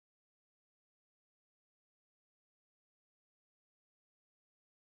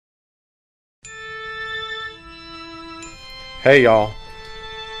Hey y'all,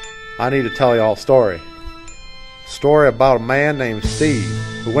 I need to tell y'all a story. Story about a man named Steve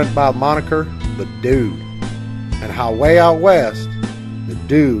who went by the moniker The Dude, and how way out west the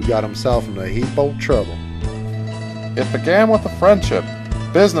dude got himself into a heap of trouble. It began with a friendship,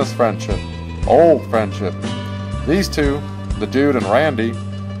 business friendship, old friendship. These two, the dude and Randy,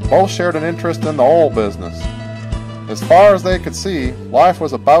 both shared an interest in the oil business. As far as they could see, life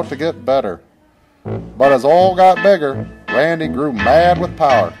was about to get better. But as oil got bigger, Randy grew mad with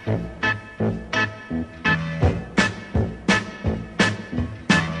power.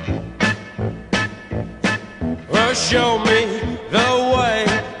 Well, show me the way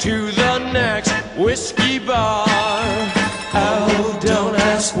to the next whiskey bar. Oh, don't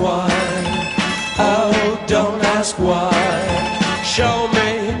ask why. Oh, don't ask why. Show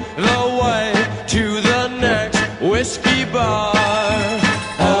me the way to the next whiskey bar.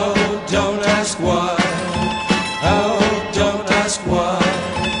 Oh, don't ask why. Oh, don't ask why.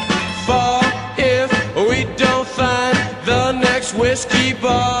 For if we don't find the next whiskey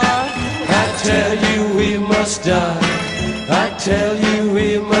bar, I tell you we must die. I tell you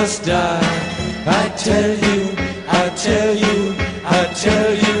we must die. I tell you, I tell you, I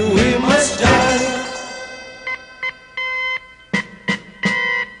tell you we must die.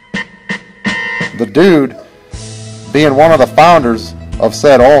 The dude, being one of the founders of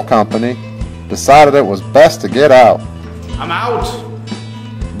said oil company, decided it was best to get out. I'm out.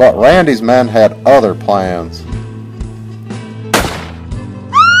 But Randy's men had other plans.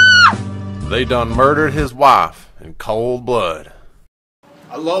 They done murdered his wife in cold blood.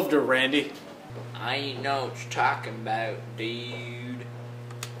 I loved her, Randy. I ain't know what you're talking about, dude.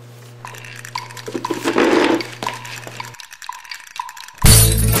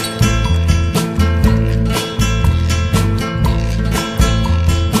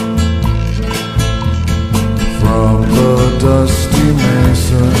 From the dusty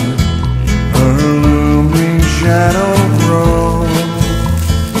mesa, her looming shadow grows,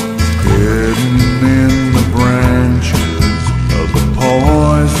 hidden in the branches of the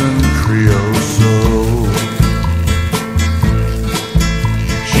poison creosote.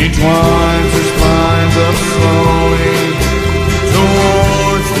 She twines her spines up slowly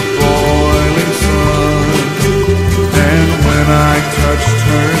towards the boiling sun, and when I touched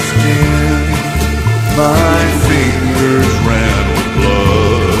her skin, my fingers ran with blood.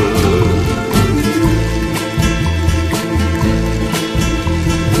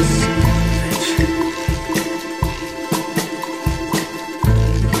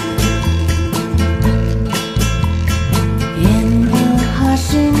 In the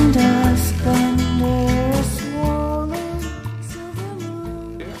hushing dusk under a swollen silver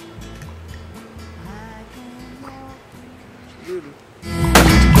moon, I can walk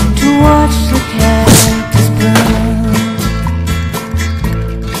to watch the cactus burn.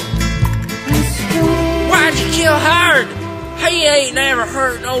 Why'd you kill Howard? He ain't never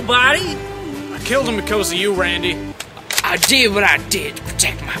hurt nobody. I killed him because of you, Randy. I did what I did to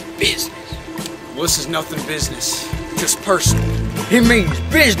protect my business. Well, this is nothing business, just personal. It means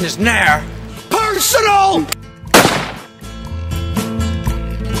business now. Personal!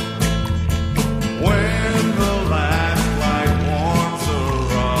 When the last light warms the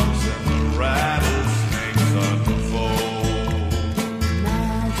rocks and the rattlesnakes unfold.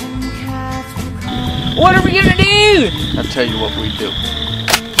 Mountain cats will come. What are we gonna do? I'll tell you what we do.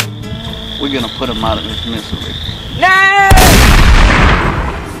 We're gonna put him out of his misery. No!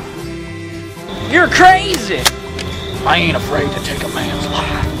 You're crazy. I ain't afraid to take a man's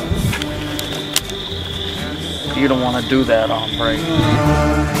life. You don't want to do that, hombre.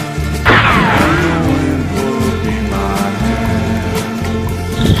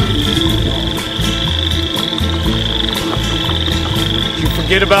 Did you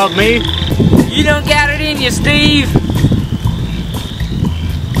forget about me? You don't got it in you, Steve.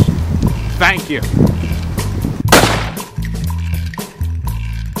 Thank you.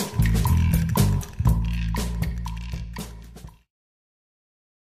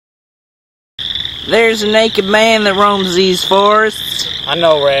 There's a naked man that roams these forests. I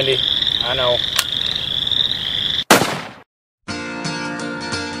know, Randy. I know.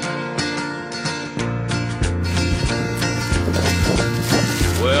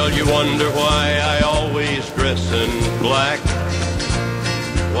 Well, you wonder why I always dress in black,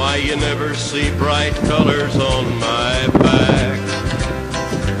 why you never see bright colors on my back,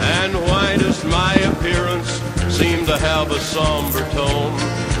 and why does my appearance seem to have a somber tone?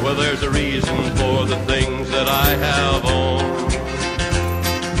 Well, there's a reason for the things that I have on.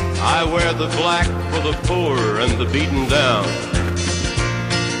 I wear the black for the poor and the beaten down,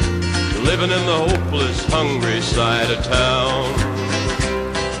 living in the hopeless, hungry side of town.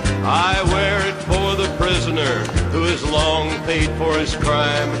 I wear it for the prisoner who has long paid for his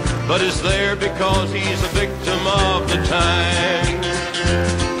crime, but is there because he's a victim of the time.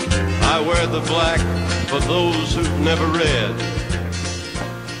 I wear the black for those who've never read.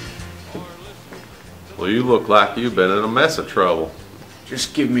 Well, you look like you've been in a mess of trouble.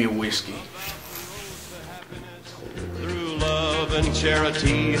 Just give me a whiskey. Through love and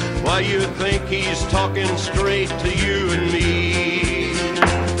charity, why you think he's talking straight to you and me?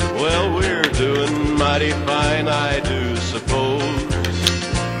 Well, we're doing mighty fine, I do suppose,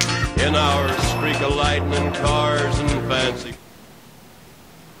 in our streak of lightning cars and fancy.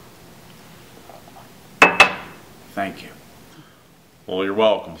 Thank you. Well, you're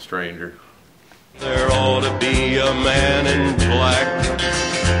welcome, stranger. There ought to be a man in black.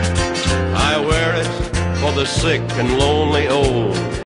 I wear it for the sick and lonely old.